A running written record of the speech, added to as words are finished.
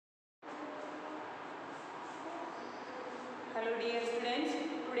Hello dear students,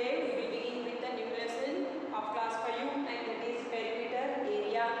 today we will begin with the new lesson of class 5 and that is perimeter,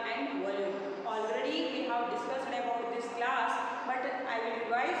 area and volume. Already we have discussed about this class but I will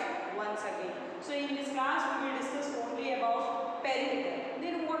revise once again. So in this class we will discuss only about perimeter.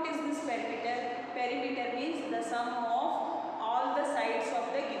 Then what is this perimeter? Perimeter means the sum of all the sides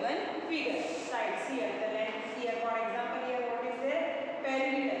of the given figure. Sides here, the length here, for example here what is the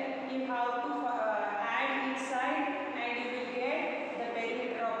perimeter? You have to add each side and you will get the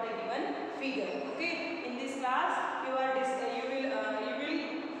perimeter of the given figure. Okay, in this class you will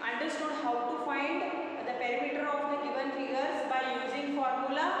understood how to find the perimeter of the given figures by using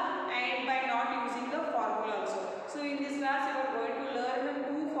formula and by not using the formula also. So in this class you are going to learn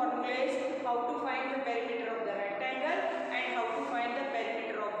two formulas, how to find the perimeter of the rectangle and how to find the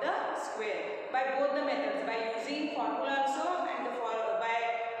perimeter of the square by both the methods, by using formula also and by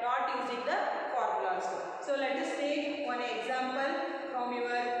not using the formula also. So let us take one example from your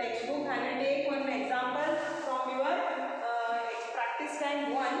textbook. I will take one example from your practice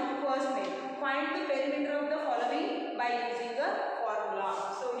time 1, first name. Find the perimeter of the following by using the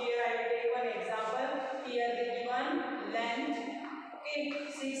formula. So here I will take one example. Here the given length, okay,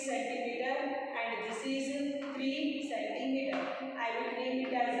 6 centimeter and this is 3 centimeter. I will name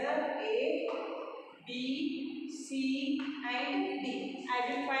it as A, B, C and D. I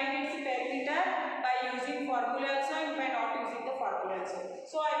will find its perimeter by using formula also and by not using the formula also.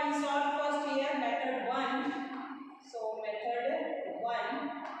 So I will solve first here method 1. So method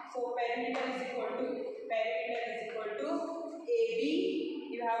 1. So perimeter is equal to AB.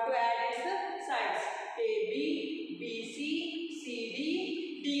 You have to add its sides. AB, BC, CD,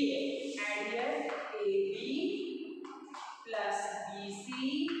 DA. Add here AB plus BC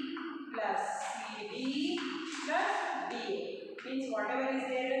plus CD plus DA. Means whatever is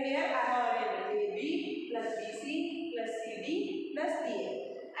there here I have available AB plus BC plus CD plus DA.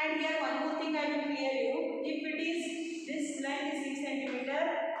 And here one more thing I will clear you. If it is this length is 6 centimeter,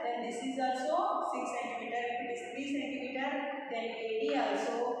 then this is also 6 centimeter. If it is 3 centimeter, then AD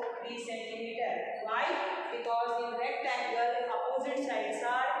also 3 centimeter. Why? Because in rectangle opposite sides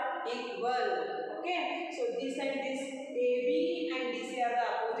are equal. Okay, so this and this AB and DC are the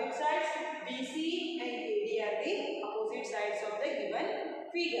opposite sides. BC and AD are the opposite sides of the given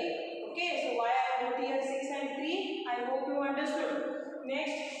figure. Okay, so why I wrote here 6 and 3? I hope you understood.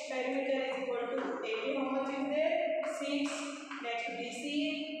 Next, perimeter is equal to AB. How much is there? 6. Next, BC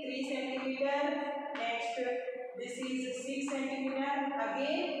 3 centimeter. Next, this is 6 centimeter.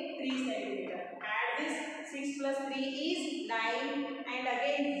 Again 3 centimeter. Add this 6 plus 3 is 9. And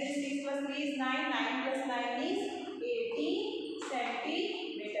again this 6 plus 3 is 9. 9 plus 9 is 18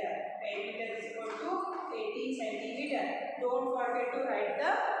 centimeter. Perimeter is equal to 18 centimeter. Don't forget to write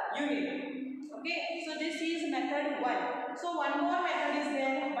the unit. Okay, so this is method 1. So one more method is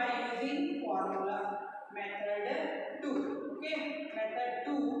there by using formula. Method 2. Okay, method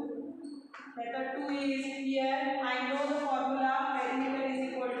 2. Method 2 is here. I know the formula. Perimeter is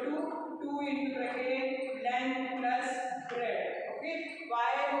equal to 2 into bracket length plus breadth. Okay, why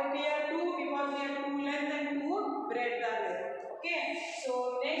I wrote here 2? Because here 2 length and 2 breadth are there. Okay, so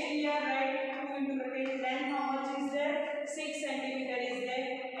next here write 2 into bracket length. How much is there? 6 centimeter is there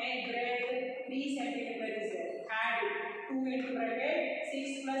and breadth 3 centimeter is there. Add 2 into bracket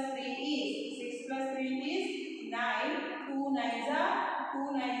 6 plus 3 is 6 plus 3 is 9. 2 nines are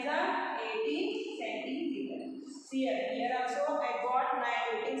 18 centimeter. See here also I got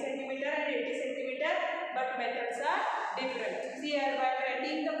 18 centimeter and 80 centimeter, but methods are different. See here by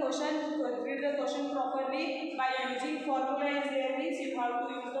writing the question, read the question properly by using formula is there means you have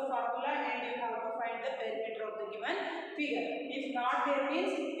to use the formula and you have to find the perimeter of the given figure. If not there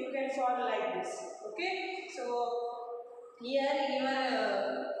means you can solve like this. Okay, so here in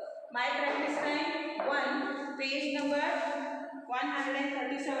your my practice time 1, page number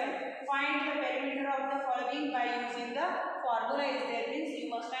 137. Find the perimeter of the following by using the formula is there means you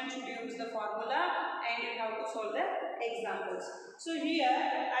must and should use the formula and you have to solve the examples. So here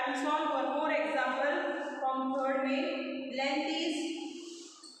I will solve one more example from third main. Length is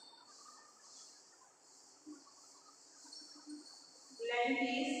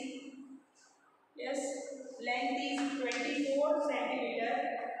length is 24 centimeter.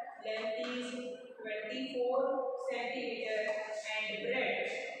 Length is 24 centimeter and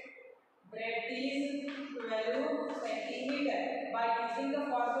breadth is 12 centimeter. By using the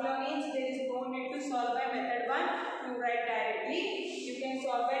formula means there is no need to solve by method 1 to write directly. You can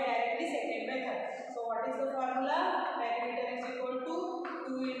solve by directly second method. So what is the formula? Perimeter is equal to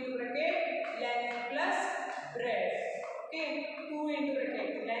 2 into bracket length plus breadth. Okay, 2 into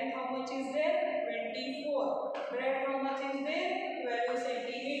bracket length how much is there? 24. Breadth how much is there? 12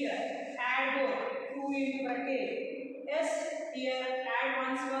 centimeter. Add both. 2 into bracket. Yes, here add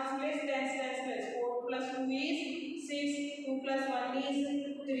ones place, tens place. 4 plus 2 is 6. 2 plus 1 is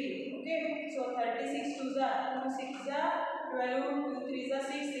 3. Okay, so 36 to the 2 6 the 12, 2 3 the 6,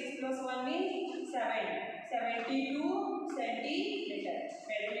 6 plus 1 is 7. 72 centimeter.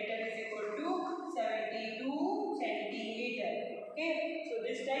 Perimeter is equal to 72 centimeter. Okay, so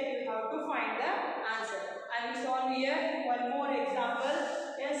this type you have to find the answer. I will solve here one more example.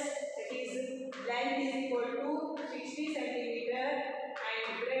 Yes, it is length is equal to 60 centimeter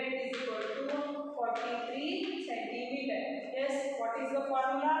and breadth is equal to 43 centimeter. Yes, what is the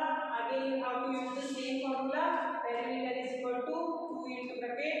formula? Again you have to use the same formula. Perimeter is equal to 2 into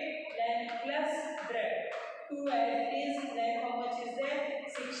bracket length plus breadth. 2 as it is, then how much is there?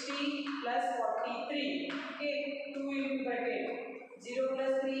 60 plus 43. Okay, 2 into bracket. 0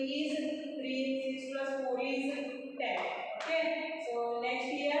 plus 3 is 3, 6 plus 4 is 10. Okay, so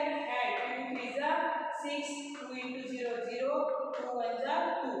next here add 2 3 is 6, 2 into 0 0, 2 1 is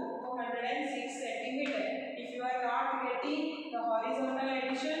 2, 206 centimeter. If you are not getting the horizontal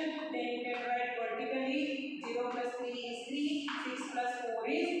addition, then you can write vertically. 0 plus 3 is 3, 6 plus 4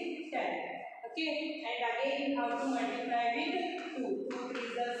 is 10. Okay, and again you have to multiply with 2. 2 3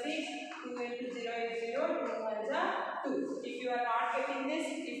 is 6, 2 into 0 is 0, 2 1 is 2. If you are not getting this,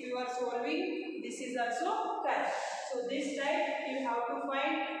 if you are solving, this is also correct. So this type you have to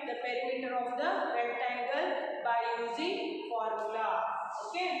find the perimeter of the rectangle by using formula.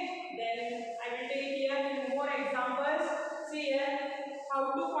 Okay, then I will take here few more examples. See here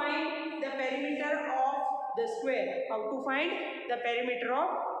how to find the perimeter of the square. How to find the perimeter of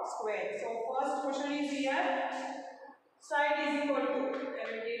square. So first question is here. Side is equal to, I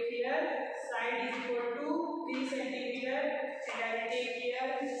will take here, side is equal to 3 centimeter and I will take here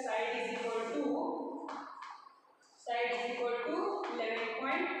side is equal to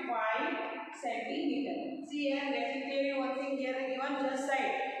 11.5 centimeter. See here, let me tell you one thing here given just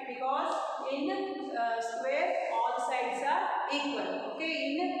side, because in square all sides are equal. Okay,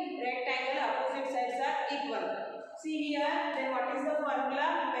 in rectangle opposite sides are equal. See here, then what is the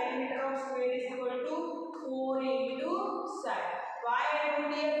formula? Perimeter of square is equal to 4 into side. Why I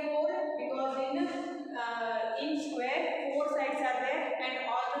put here 4? Because in square 4 sides are there and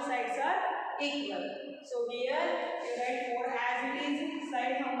all the sides are equal. So here you write 4 as it is.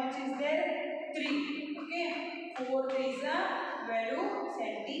 Side how much is there? 3. Okay. 4 is the value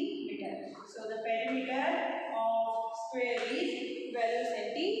centimeter. So the perimeter of square is value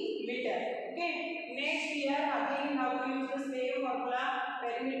centimeter. Okay. Next here again how to use the same formula.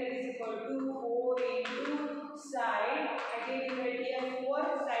 Perimeter is equal to 4 into side. Again you write here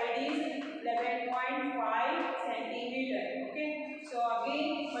 4. Side is 11.5 centimeter. Okay. So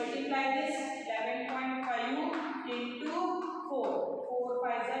again multiply this 11.5 into 4. 4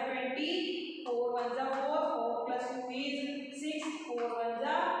 5 is 20. 4 1 is 4. 4 plus 2 is 6. 4 1 is 4.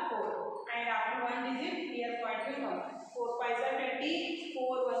 And after one digit here point will come. 4 5 is 20.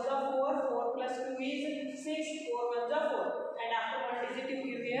 4 1 is 4. 4 plus 2 is 6. 4 1 is 4. And after one digit you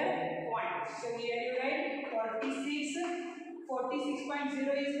give here point. So here you write 46. 46.0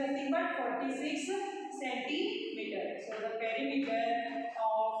 is nothing but 46 centimeter. So the perimeter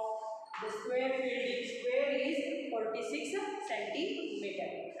of the square filled square is 46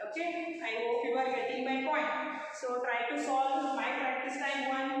 centimeter. Okay, I hope you are getting my point. So try to solve my practice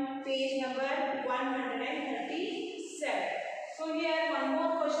time 1, page number 137. So here one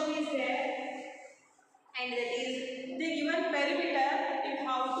more question is there, and that is the given perimeter and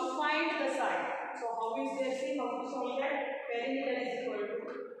how to find the side. So how is there, see how to solve that? Perimeter is equal to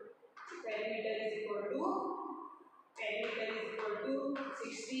perimeter is equal to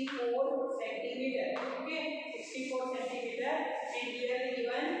 64 centimeter. Okay, 64 centimeter, and here the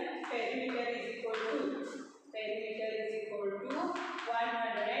given perimeter is equal to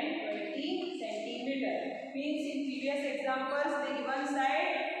 120 centimeter. Means in previous examples the given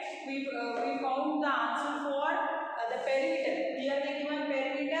side we found the answer for the perimeter. Here the given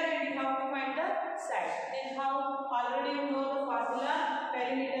perimeter and we have to find the side. Then how? Already you know the formula.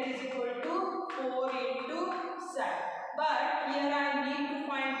 Perimeter is equal to 4 into side. But here I need to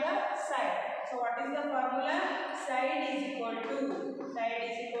find the side. So what is the formula? Side is equal to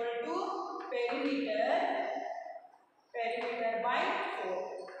perimeter by 4.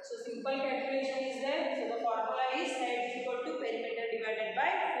 So simple calculation is there. So the formula is side is equal to perimeter divided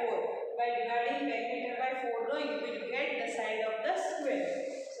by 4. By dividing perimeter by 4, no, you will get the side of the square.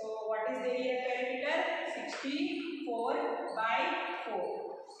 So what is the here perimeter? 64 by 4.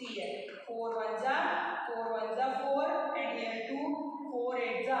 See here, 4 1s are 4, and here 2, 4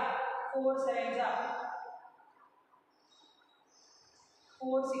 8s are 4 sevens are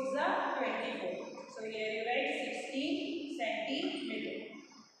 4 6 are 24. So here you write 16 centimeter.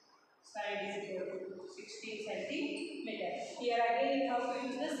 Side is equal to 16 centimeter. Here again you have to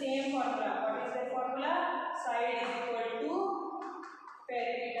use the same formula. What is the formula? Side is equal to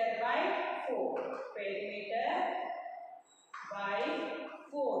perimeter by 4. Perimeter by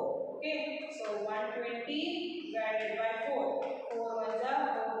 4. Okay. So 120 divided by 4. 4 ones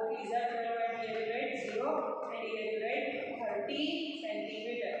are 4 threes are 12 and here you write 0 and here you write 30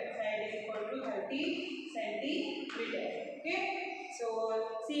 centimeter. Side is equal to 30 centimeter. Okay. So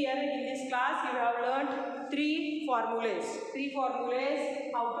see here in this class you have learnt three formulas. Three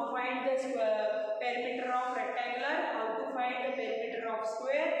formulas: how to find the perimeter of rectangular, how to find the perimeter of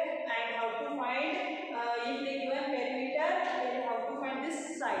square, and how to find if they given perimeter, then how to find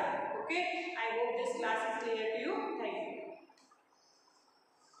this side. Okay. I hope this class is